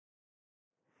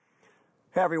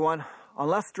Hey everyone, on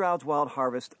Les Stroud's Wild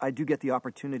Harvest, I do get the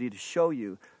opportunity to show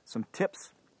you some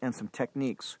tips and some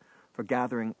techniques for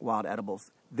gathering wild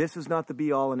edibles. This is not the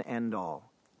be-all and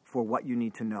end-all for what you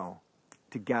need to know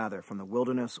to gather from the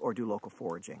wilderness or do local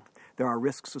foraging. There are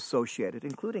risks associated,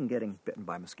 including getting bitten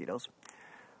by mosquitoes.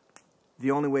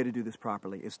 The only way to do this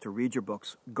properly is to read your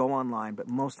books, go online, but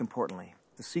most importantly,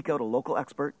 to seek out a local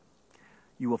expert.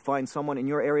 You will find someone in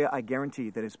your area, I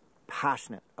guarantee, that is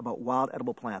passionate about wild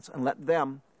edible plants, and let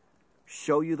them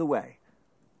show you the way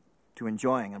to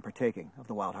enjoying and partaking of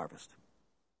the wild harvest.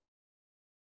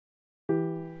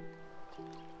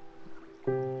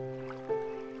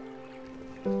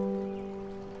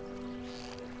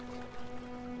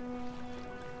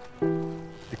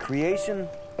 The creation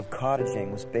of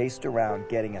cottaging was based around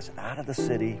getting us out of the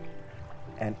city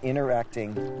and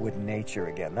interacting with nature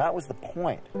again. That was the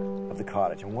point of the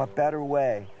cottage, and what better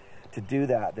way to do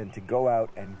that than to go out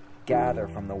and gather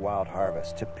from the wild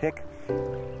harvest, to pick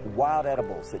wild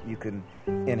edibles that you can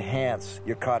enhance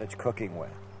your cottage cooking with.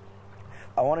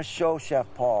 I want to show Chef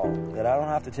Paul that I don't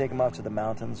have to take him out to the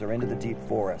mountains or into the deep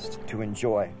forest to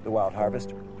enjoy the wild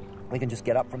harvest. We can just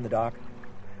get up from the dock,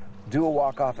 do a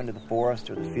walk off into the forest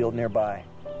or the field nearby,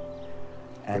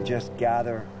 and just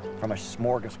gather from a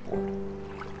smorgasbord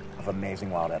of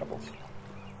amazing wild edibles.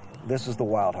 This is the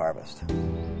wild harvest.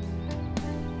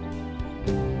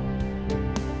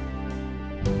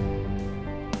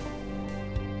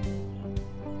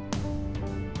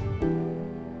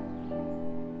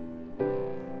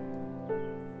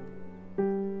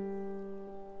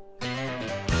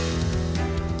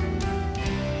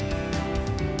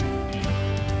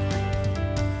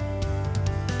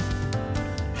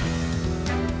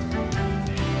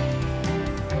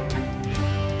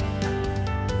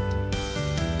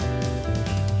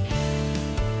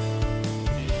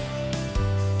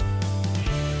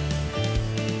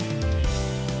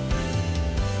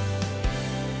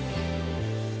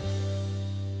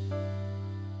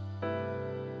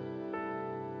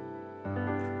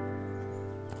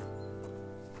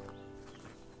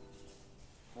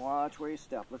 Watch where you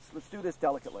step. Let's do this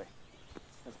delicately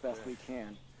as best we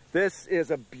can. This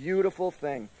is a beautiful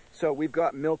thing. So we've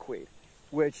got milkweed,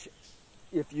 which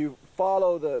if you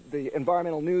follow the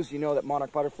environmental news, you know that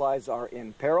monarch butterflies are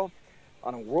in peril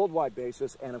on a worldwide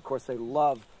basis, and of course they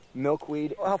love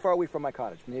milkweed. How far are we from my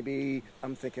cottage? Maybe,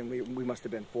 I'm thinking we must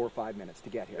have been 4 or 5 minutes to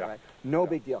get here, right? No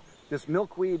big deal. This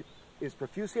milkweed is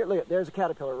profuse here. Look, there's a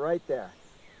caterpillar right there.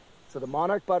 So the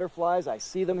monarch butterflies, I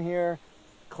see them here.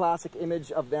 Classic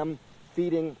image of them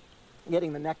feeding,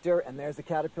 getting the nectar, and there's the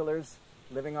caterpillars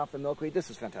living off the milkweed. This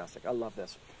is fantastic. I love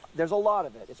this. There's a lot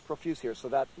of it. It's profuse here so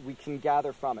that we can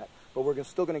gather from it, but we're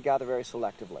still going to gather very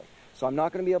selectively. So I'm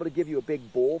not going to be able to give you a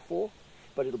big bowl full,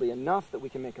 but it'll be enough that we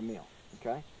can make a meal,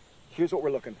 okay? Here's what we're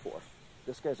looking for.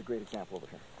 This guy's a great example over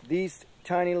here. These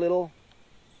tiny little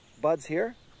buds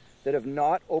here that have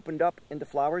not opened up into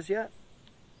flowers yet,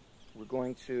 we're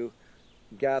going to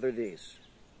gather these.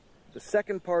 The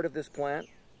second part of this plant,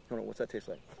 I don't know, what's that taste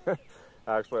like?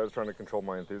 Actually, I was trying to control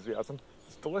my enthusiasm.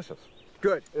 It's delicious.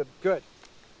 Good, good.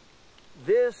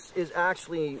 This is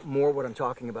actually more what I'm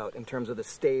talking about in terms of the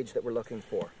stage that we're looking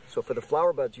for. So for the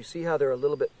flower buds, you see how they're a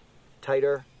little bit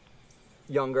tighter,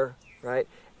 younger, right?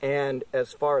 And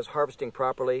as far as harvesting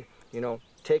properly, you know,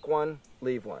 take one,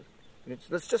 leave one.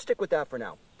 Let's just stick with that for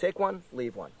now. Take one,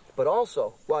 leave one. But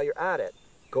also, while you're at it,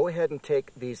 go ahead and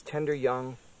take these tender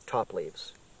young top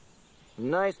leaves.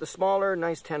 Nice, the smaller,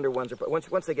 nice tender ones, are,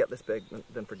 once they get this big,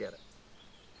 then forget it.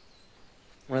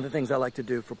 One of the things I like to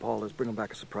do for Paul is bring him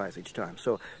back a surprise each time,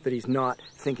 so that he's not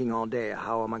thinking all day,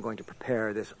 how am I going to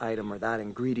prepare this item or that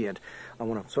ingredient? I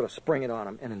want to sort of spring it on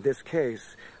him, and in this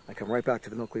case, I come right back to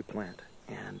the milkweed plant,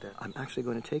 and I'm actually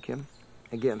going to take him,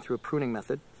 again, through a pruning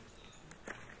method,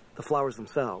 the flowers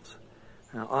themselves.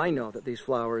 Now, I know that these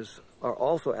flowers are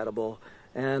also edible,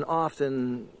 and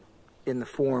often in the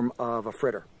form of a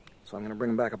fritter. So I'm going to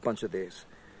bring back a bunch of these.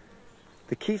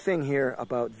 The key thing here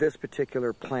about this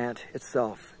particular plant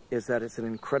itself is that it's an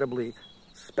incredibly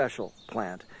special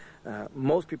plant.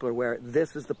 Most people are aware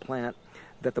this is the plant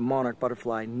that the monarch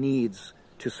butterfly needs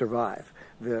to survive.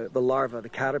 The larva, the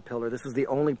caterpillar, this is the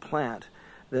only plant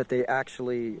that they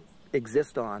actually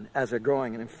exist on as they're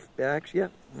growing. And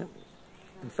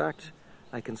in fact,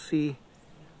 I can see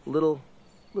little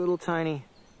tiny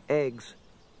eggs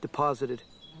deposited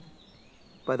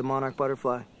by the monarch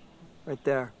butterfly right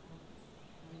there.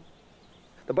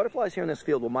 The butterflies here in this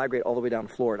field will migrate all the way down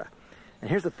to Florida. And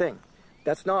here's the thing,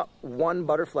 that's not one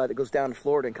butterfly that goes down to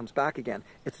Florida and comes back again.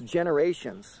 It's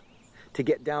generations to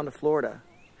get down to Florida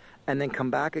and then come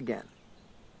back again.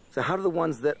 So how do the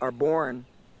ones that are born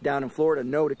down in Florida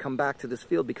know to come back to this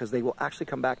field, because they will actually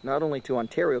come back not only to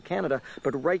Ontario, Canada,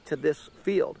 but right to this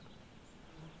field,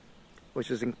 which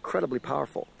is incredibly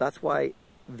powerful. That's why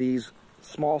these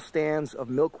small stands of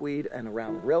milkweed and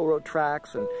around railroad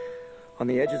tracks and on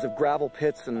the edges of gravel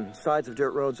pits and sides of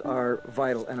dirt roads are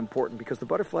vital and important, because the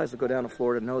butterflies that go down to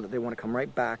Florida know that they want to come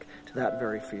right back to that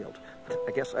very field.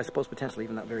 I suppose potentially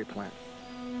even that very plant.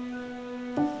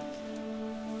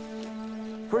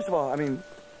 First of all, I mean,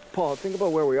 Paul, think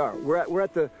about where we are. We're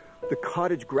at the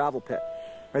cottage gravel pit.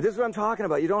 Right, this is what I'm talking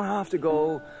about. You don't have to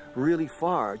go really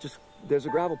far. Just, there's a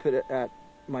gravel pit at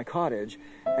my cottage,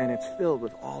 and it's filled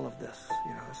with all of this.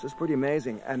 You know, this is pretty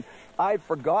amazing. And I'd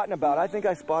forgotten about it. I think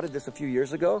I spotted this a few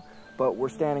years ago, but we're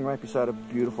standing right beside a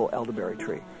beautiful elderberry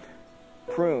tree.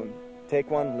 Prune, take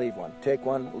one, leave one. Take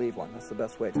one, leave one. That's the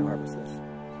best way to harvest this.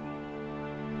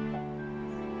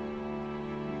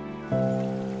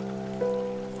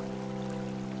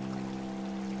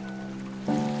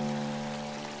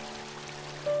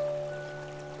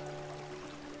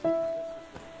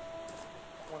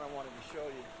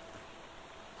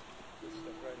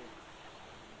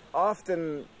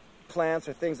 Often plants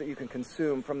or things that you can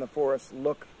consume from the forest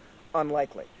look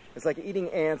unlikely. It's like eating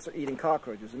ants or eating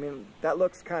cockroaches. I mean, that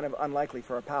looks kind of unlikely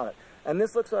for our palate. And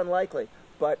this looks unlikely,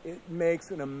 but it makes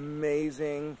an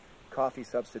amazing coffee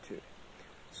substitute.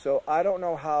 So I don't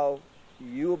know how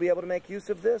you will be able to make use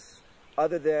of this,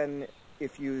 other than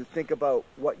if you think about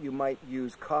what you might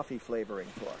use coffee flavoring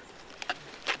for.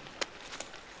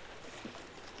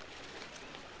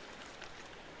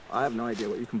 I have no idea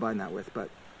what you combine that with, but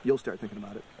you'll start thinking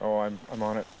about it. Oh, I'm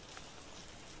on it.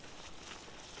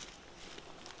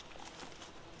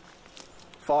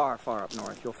 Far, far up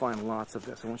north, you'll find lots of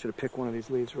this. I want you to pick one of these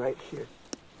leaves right here.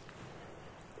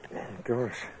 Oh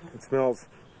gosh, it smells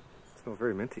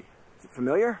very minty. Is it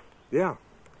familiar? Yeah.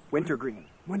 Wintergreen.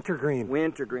 Wintergreen.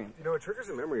 Wintergreen. You know, it triggers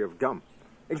a memory of gum.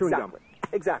 Exactly. Chewing gum.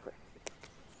 Exactly.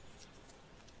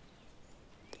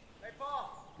 Hey,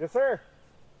 Paul. Yes, sir.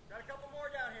 Got a couple more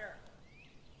down here.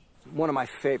 One of my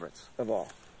favorites of all.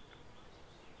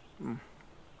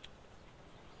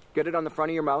 Get it on the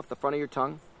front of your mouth, the front of your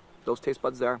tongue, those taste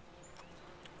buds there,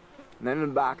 and then in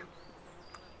the back,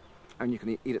 and you can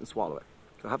eat it and swallow it.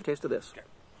 So have a taste of this.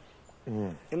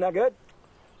 Isn't that good?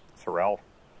 Sorrel.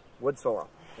 Wood sorrel.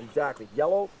 Exactly.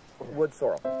 Yellow wood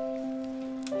sorrel.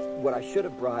 What I should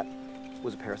have brought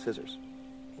was a pair of scissors,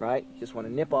 right? You just want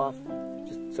to nip off,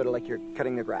 just sort of like you're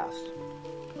cutting the grass.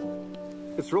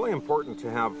 It's really important to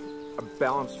have a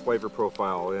balanced flavor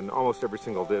profile in almost every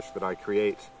single dish that I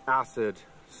create. Acid,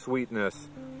 sweetness,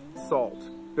 salt,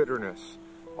 bitterness,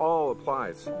 all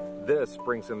applies. This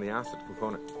brings in the acid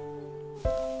component.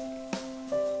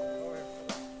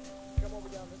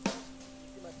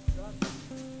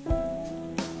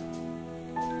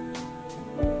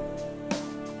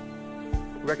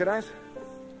 Recognize?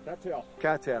 Cattail.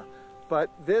 Cattail. But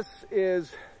this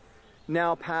is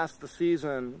now past the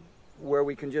season where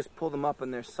we can just pull them up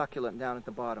and they're succulent down at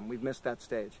the bottom. We've missed that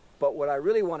stage. But what I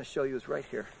really want to show you is right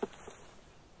here.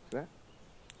 See that?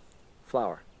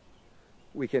 Flour.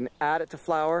 We can add it to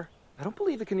flour. I don't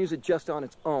believe you can use it just on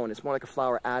its own. It's more like a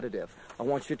flour additive. I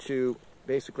want you to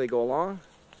basically go along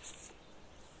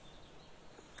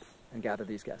and gather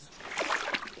these guys.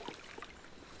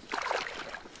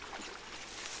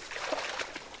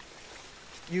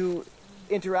 You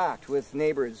interact with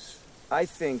neighbors, I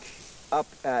think, up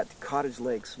at cottage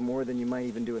lakes more than you might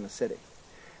even do in the city.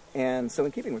 And so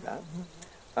in keeping with that,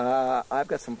 I've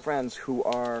got some friends who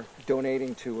are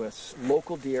donating to us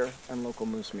local deer and local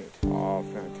moose meat. Oh,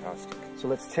 fantastic. So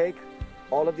let's take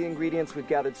all of the ingredients we've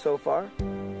gathered so far,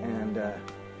 and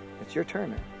it's your turn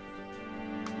now.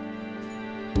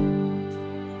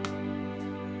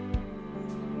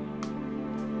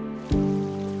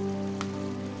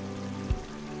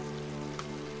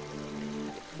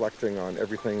 Reflecting on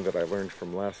everything that I learned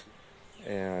from Les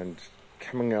and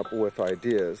coming up with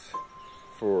ideas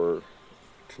for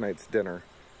tonight's dinner.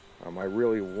 I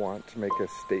really want to make a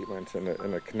statement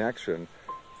and a connection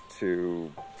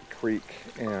to the creek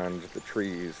and the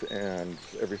trees and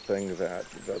everything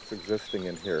that's existing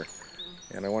in here.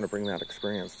 And I want to bring that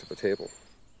experience to the table.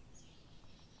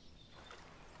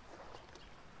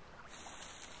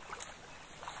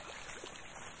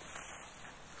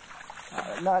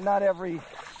 Not every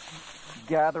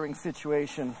gathering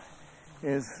situation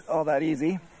is all that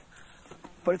easy,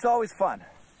 but it's always fun.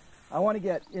 I want to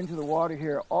get into the water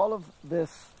here. All of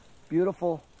this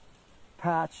beautiful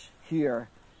patch here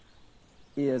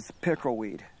is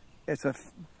pickerelweed. It's a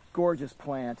gorgeous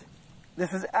plant,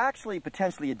 This is actually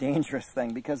potentially a dangerous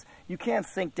thing because you can't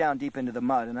sink down deep into the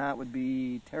mud, and that would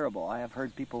be terrible. I have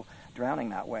heard people drowning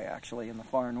that way, actually, in the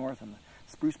far north and the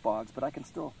spruce bogs, but I can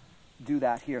still do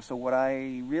that here. So what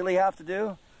I really have to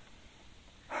do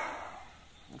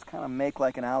is kind of make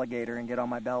like an alligator and get on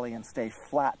my belly and stay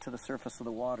flat to the surface of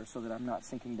the water so that I'm not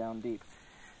sinking down deep.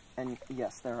 And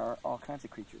yes, there are all kinds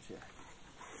of creatures here.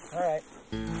 All right.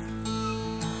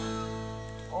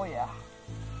 Oh yeah.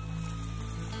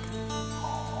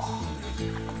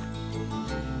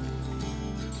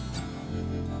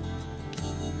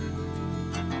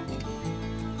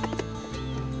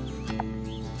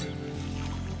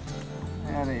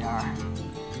 There they are.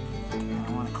 And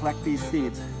I want to collect these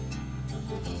seeds.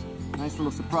 Nice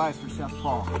little surprise for Chef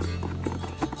Paul.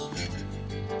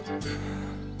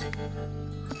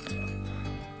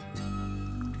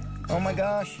 Oh my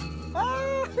gosh.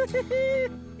 Ah!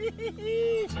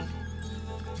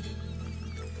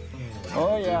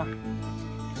 Oh yeah.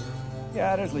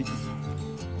 Yeah, there's leeches.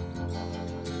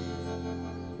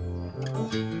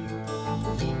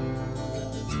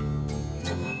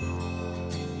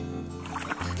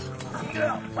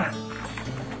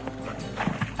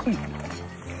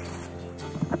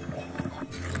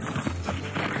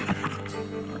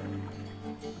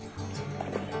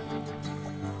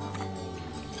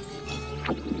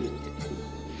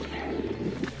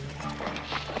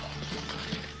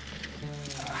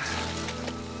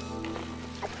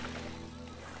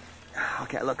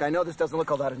 Okay, look, I know this doesn't look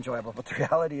all that enjoyable, but the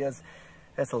reality is,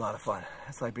 it's a lot of fun.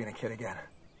 It's like being a kid again.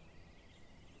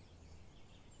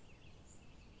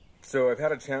 So I've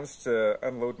had a chance to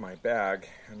unload my bag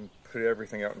and put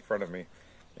everything out in front of me.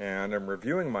 And I'm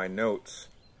reviewing my notes.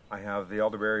 I have the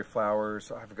elderberry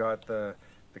flowers. I've got the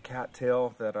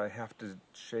cattail that I have to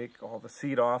shake all the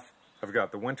seed off. I've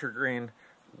got the wintergreen,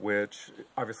 which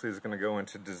obviously is going to go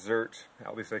into dessert.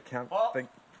 At least I can't think.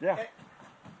 Yeah. Hey.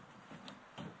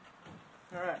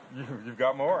 All right. You've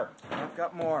got more. I've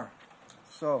got more.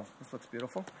 So, this looks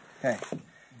beautiful. Hey,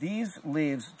 these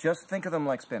leaves, just think of them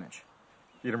like spinach.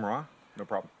 Eat them raw? No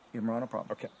problem. Eat them raw, no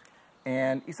problem. Okay.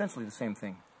 And essentially the same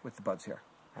thing with the buds here.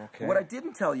 Okay. What I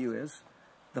didn't tell you is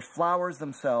the flowers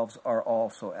themselves are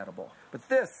also edible. But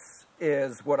this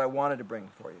is what I wanted to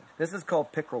bring for you. This is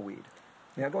called pickerelweed.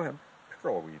 Yeah, go ahead.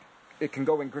 Pickerelweed. It can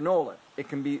go in granola. It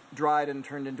can be dried and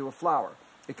turned into a flour.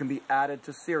 It can be added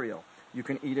to cereal. You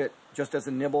can eat it just as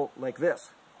a nibble like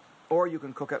this. Or you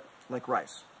can cook it like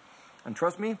rice. And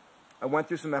trust me, I went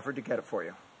through some effort to get it for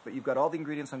you. But you've got all the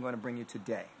ingredients I'm going to bring you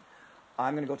today.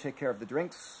 I'm going to go take care of the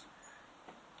drinks.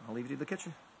 I'll leave you to the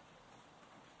kitchen.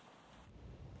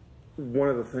 One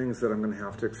of the things that I'm going to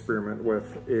have to experiment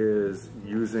with is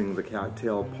using the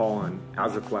cattail pollen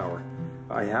as a flower.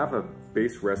 I have a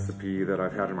base recipe that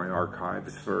I've had in my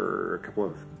archives for a couple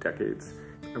of decades.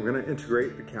 I'm going to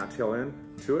integrate the cattail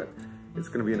into it. It's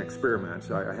going to be an experiment.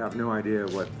 I have no idea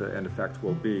what the end effect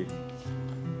will be.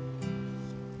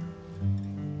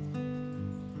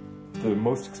 The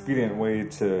most expedient way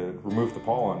to remove the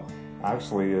pollen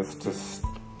actually is to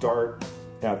start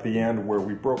at the end where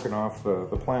we've broken off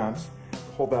the plants,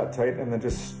 hold that tight, and then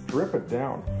just strip it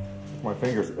down with my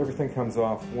fingers. Everything comes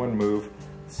off one move,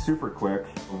 super quick.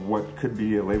 What could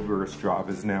be a laborious job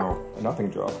is now a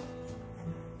nothing job.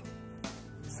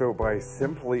 So by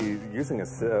simply using a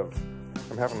sieve,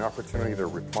 I'm having an opportunity to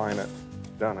refine it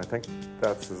down. I think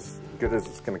that's as good as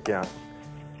it's going to get,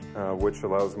 which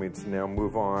allows me to now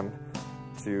move on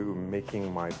to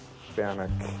making my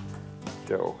bannock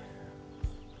dough.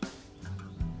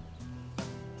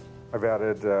 I've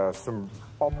added some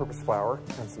all-purpose flour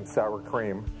and some sour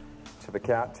cream to the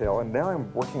cattail, and now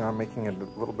I'm working on making a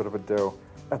little bit of a dough.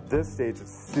 At this stage,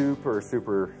 it's super,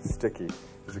 super sticky.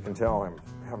 As you can tell, I'm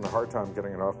having a hard time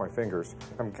getting it off my fingers.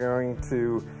 I'm going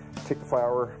to take the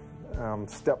flour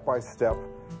step by step,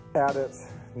 add it,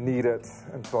 knead it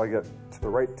until I get to the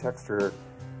right texture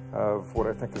of what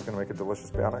I think is going to make a delicious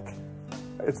bannock.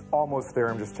 It's almost there.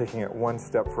 I'm just taking it one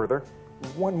step further.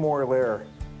 One more layer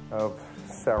of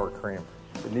sour cream.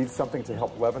 It needs something to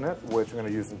help leaven it, which I'm going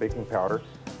to use some baking powder.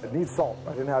 It needs salt.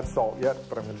 I didn't add salt yet,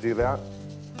 but I'm going to do that.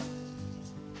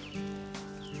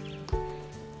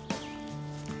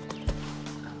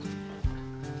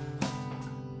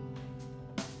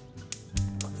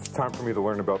 It's time for me to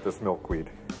learn about this milkweed.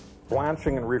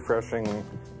 Blanching and refreshing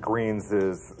greens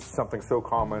is something so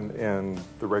common in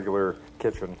the regular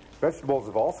kitchen. Vegetables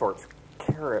of all sorts,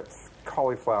 carrots,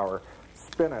 cauliflower,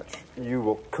 spinach, you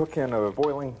will cook in a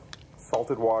boiling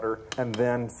salted water, and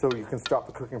then so you can stop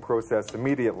the cooking process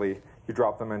immediately, you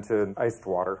drop them into iced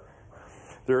water.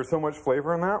 There is so much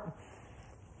flavor in that.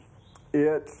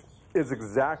 It is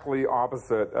exactly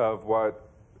opposite of what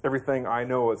Everything I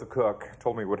know as a cook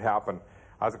told me would happen.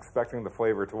 I was expecting the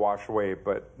flavor to wash away,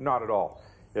 but not at all.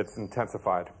 It's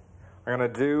intensified. I'm gonna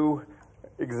do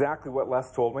exactly what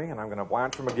Les told me, and I'm gonna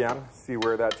blanch them again, see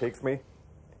where that takes me.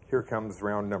 Here comes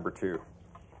round number 2.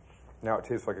 Now it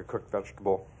tastes like a cooked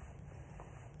vegetable.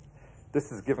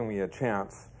 This is giving me a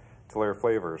chance to layer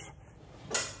flavors.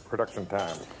 Production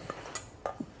time.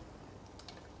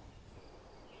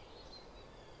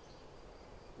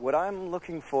 What I'm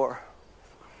looking for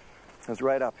is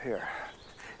right up here.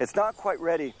 It's not quite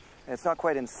ready, and it's not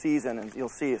quite in season, and you'll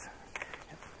see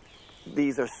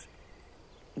these are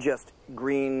just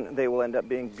green. They will end up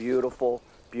being beautiful,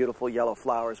 beautiful yellow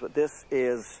flowers, but this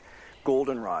is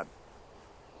goldenrod.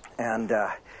 And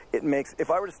it makes,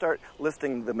 if I were to start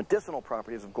listing the medicinal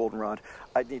properties of goldenrod,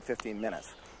 I'd need 15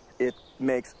 minutes. It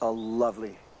makes a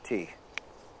lovely tea.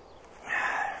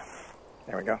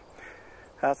 There we go.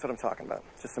 That's what I'm talking about.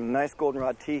 Just some nice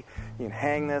goldenrod tea. You can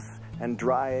hang this and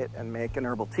dry it and make an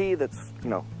herbal tea that's,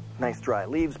 you know, nice dry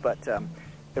leaves, but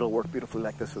it'll work beautifully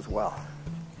like this as well.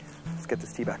 Let's get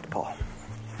this tea back to Paul.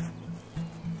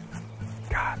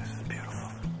 God, this is beautiful.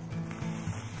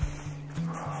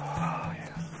 Oh,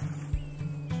 yes.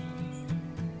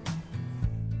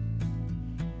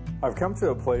 I've come to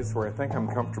a place where I think I'm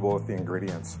comfortable with the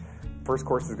ingredients. First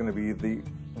course is going to be the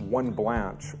 1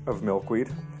 blanch of milkweed.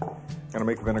 I'm going to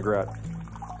make a vinaigrette.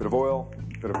 Bit of oil,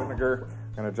 bit of vinegar,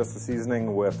 and adjust the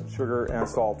seasoning with sugar and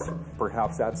salt.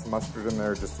 Perhaps add some mustard in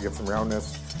there just to give some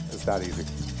roundness. It's that easy.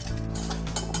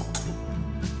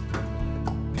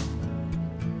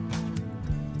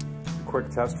 Quick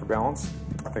test for balance.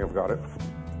 I think I've got it.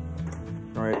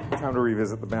 All right, time to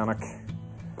revisit the bannock.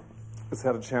 It's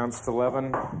had a chance to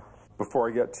leaven. Before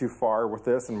I get too far with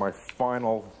this and my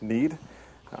final need,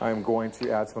 I'm going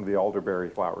to add some of the elderberry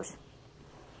flowers.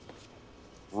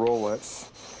 Roll it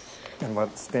and let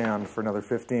it stand for another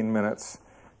 15 minutes,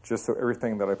 just so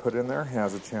everything that I put in there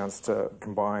has a chance to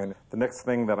combine. The next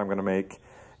thing that I'm going to make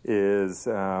is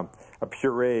a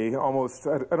puree, almost,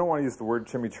 I don't want to use the word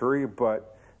chimichurri,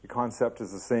 but the concept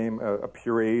is the same, a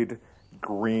pureed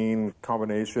green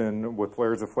combination with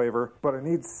layers of flavor. But I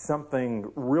need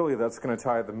something really that's going to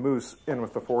tie the mousse in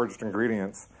with the foraged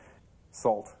ingredients.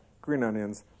 Salt, green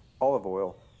onions, olive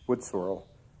oil, wood sorrel,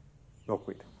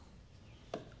 milkweed.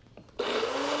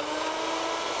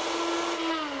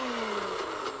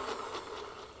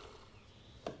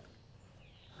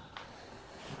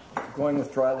 Going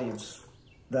with dry leaves,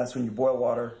 that's when you boil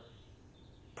water,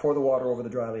 pour the water over the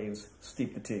dry leaves,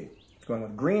 steep the tea. Going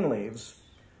with green leaves,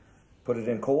 put it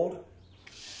in cold,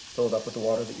 fill it up with the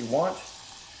water that you want,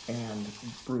 and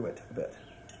brew it a bit.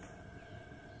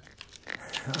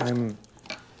 I'm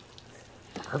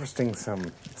harvesting some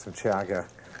chaga.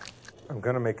 I'm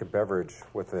going to make a beverage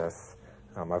with this.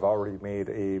 I've already made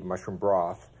a mushroom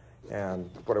broth, and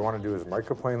what I want to do is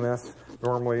microplane this.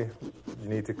 Normally, you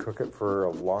need to cook it for a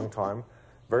long time,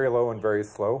 very low and very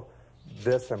slow.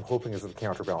 This, I'm hoping, is a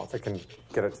counterbalance. I can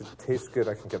get it to taste good,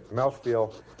 I can get the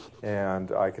mouthfeel,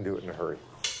 and I can do it in a hurry.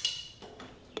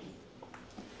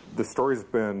 The story's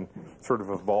been sort of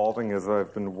evolving as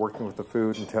I've been working with the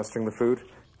food and testing the food.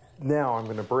 Now I'm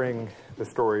going to bring the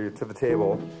story to the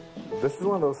table. This is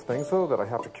one of those things, though, that I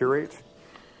have to curate.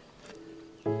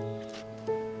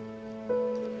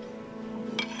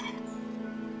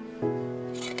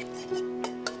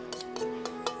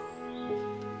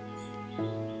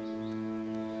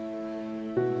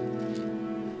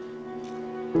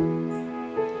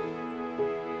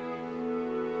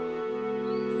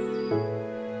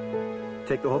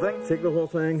 Take the whole thing? Take the whole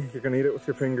thing. You're going to eat it with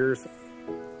your fingers.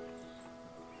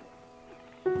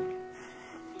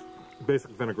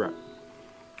 Basic vinaigrette.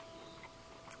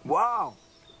 Wow,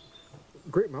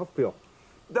 Great mouthfeel.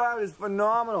 that is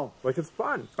phenomenal. Like, it's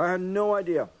fun. I had no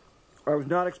idea. I was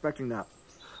not expecting that.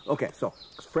 Okay, so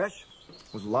it's fresh,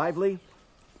 it was lively.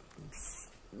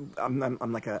 I'm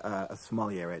like a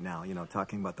sommelier right now, you know,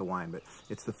 talking about the wine, but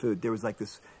it's the food. There was like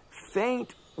this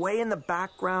faint, way in the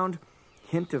background,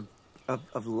 hint of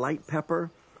light pepper,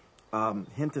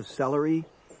 hint of celery,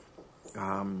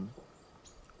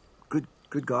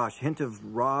 good gosh, hint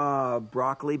of raw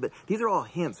broccoli, but these are all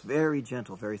hints, very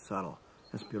gentle, very subtle.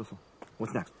 That's beautiful.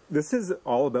 What's next? This is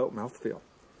all about mouthfeel.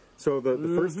 So the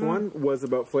first one was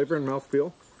about flavor and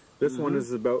mouthfeel. This one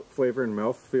is about flavor and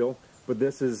mouthfeel, but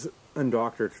this is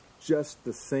undoctored, just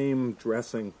the same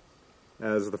dressing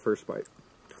as the first bite.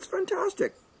 That's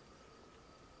fantastic.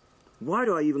 Why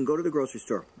do I even go to the grocery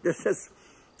store? This is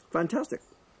fantastic.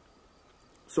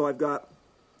 So I've got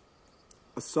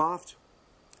a soft,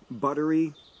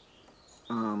 buttery,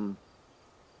 I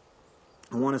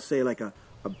want to say like a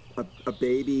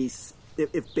baby,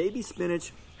 if baby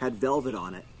spinach had velvet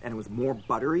on it, and it was more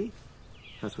buttery.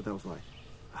 That's what that was like.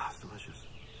 Ah, it's delicious.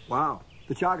 Wow.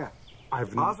 The chaga.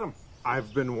 Awesome.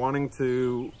 I've been wanting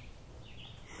to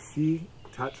see,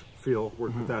 touch, feel,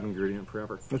 work with that ingredient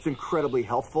forever. It's incredibly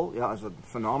healthful. Yeah, it's a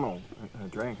phenomenal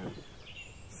drink.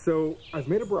 So I've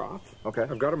made a broth. Okay.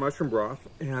 I've got a mushroom broth,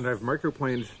 and I've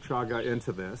microplaned chaga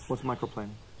into this. What's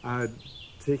microplaning?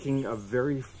 Taking a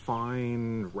very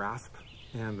fine rasp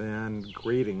and then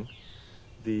grating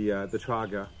the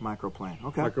chaga. Microplane.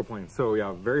 Okay. Microplane. So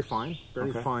yeah, very fine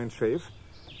fine shave.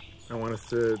 I want us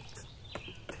to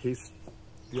taste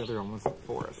the other elements of the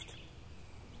forest.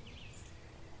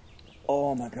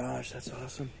 Oh my gosh, that's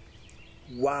awesome.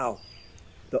 Wow.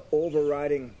 The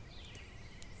overriding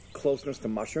closeness to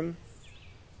mushroom,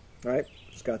 right?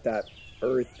 It's got that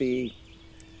earthy,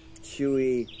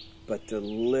 chewy, but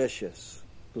delicious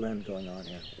blend going on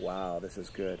here. Wow, this is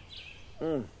good.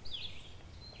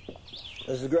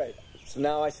 This is great. So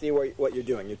now I see what you're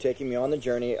doing. You're taking me on the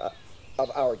journey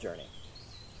of our journey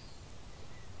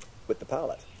with the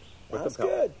palate. That's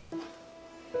good.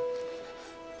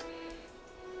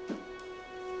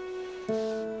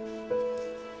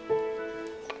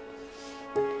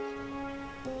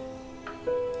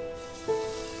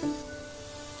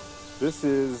 This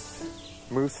is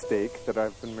moose steak that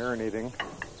I've been marinating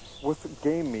with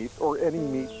game meat, or any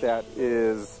meat that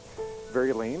is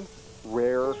very lean.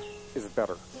 Rare is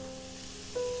better.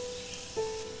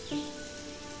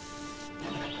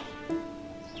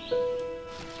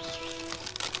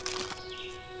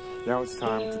 Now it's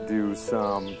time to do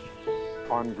some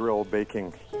on-grill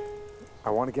baking. I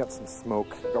want to get some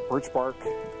smoke. I've got birch bark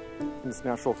in its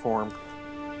natural form.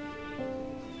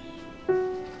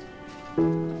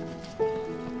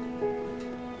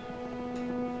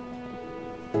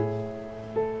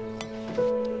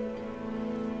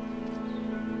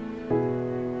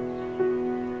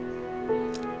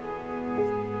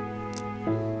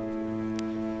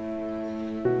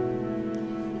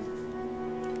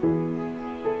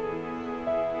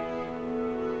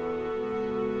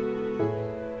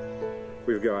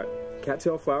 We've got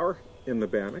cattail flower in the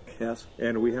bannock. Yes.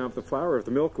 And we have the flower of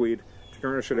the milkweed to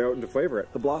garnish it out and to flavor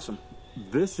it. The blossom.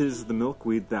 This is the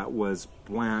milkweed that was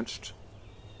blanched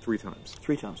 3 times.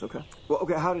 3 times, okay. Well,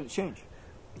 okay, how did it change?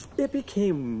 It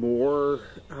became more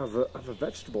of a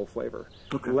vegetable flavor.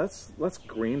 Okay. Less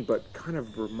green, but kind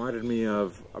of reminded me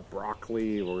of a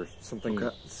broccoli or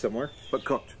something similar. But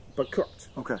cooked. But cooked.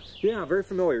 Okay. Yeah, very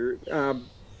familiar.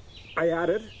 I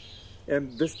added,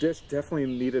 and this dish definitely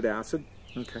needed acid.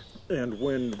 Okay. And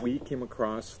when we came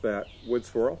across that wood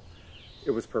sorrel,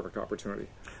 it was a perfect opportunity.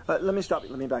 Let me stop you.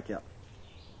 Let me back you up.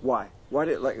 Why? Why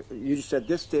did, like you just said,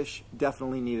 this dish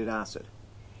definitely needed acid?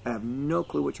 I have no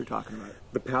clue what you're talking about.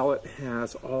 The palate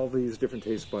has all these different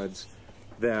taste buds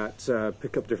that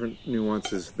pick up different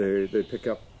nuances. They pick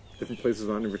up different places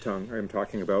on your tongue. I'm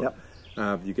talking about.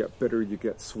 Yep. You get bitter, you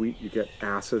get sweet, you get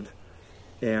acid,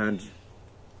 and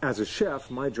as a chef,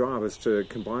 my job is to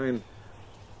combine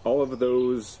all of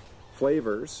those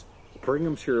flavors, bring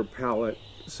them to your palate,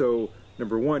 so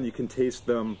number one, you can taste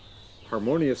them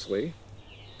harmoniously,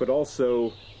 but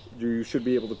also you should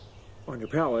be able to, on your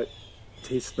palate,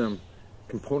 taste them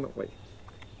componently.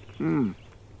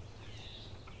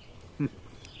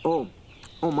 Oh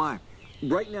my.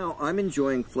 Right now, I'm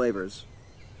enjoying flavors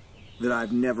that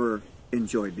I've never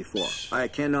enjoyed before. I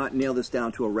cannot nail this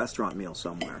down to a restaurant meal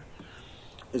somewhere.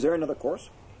 Is there another course?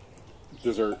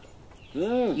 Dessert.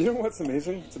 You know what's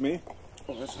amazing to me?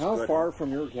 How far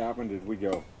from your cabin did we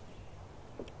go?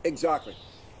 Exactly.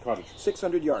 Cottage.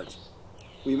 600 yards.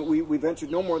 We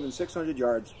ventured no more than 600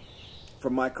 yards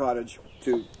from my cottage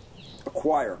to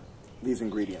acquire these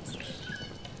ingredients.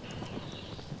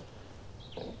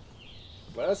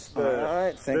 Bless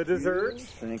the dessert.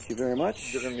 Thank you very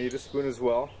much. You're going to need a spoon as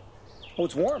well. Oh,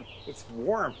 it's warm. It's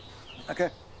warm. Okay.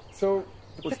 So,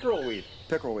 the pickerel weed.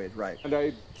 Pickerel weed, right. And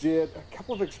I did a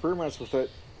couple of experiments with it.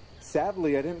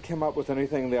 Sadly, I didn't come up with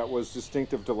anything that was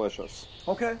distinctive delicious.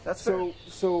 Okay, that's fair.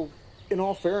 So, in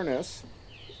all fairness,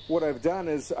 what I've done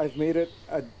is I've made it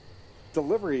a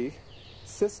delivery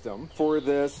system for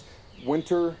this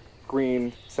winter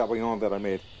green sauvignon that I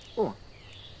made. Oh.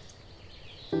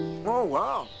 Oh,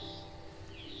 wow.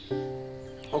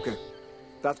 Okay,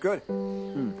 that's good.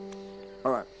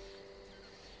 All right.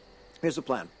 Here's the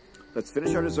plan. Let's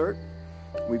finish our dessert.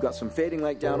 We've got some fading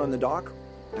light down on the dock.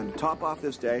 And to top off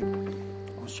this day,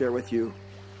 I'll share with you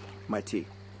my tea.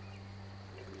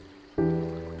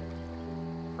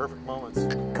 Perfect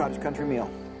moments. Cottage country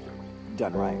meal.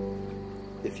 Done right.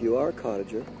 If you are a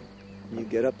cottager, you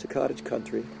get up to cottage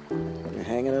country, you're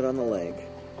hanging out on the lake,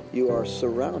 you are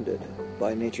surrounded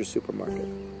by Nature's Supermarket.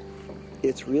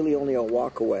 it's really only a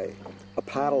walk away, a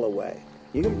paddle away.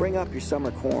 You can bring up your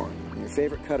summer corn, your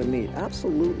favorite cut of meat,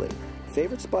 absolutely.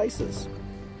 Favorite spices,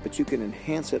 but you can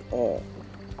enhance it all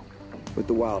with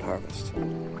the wild harvest.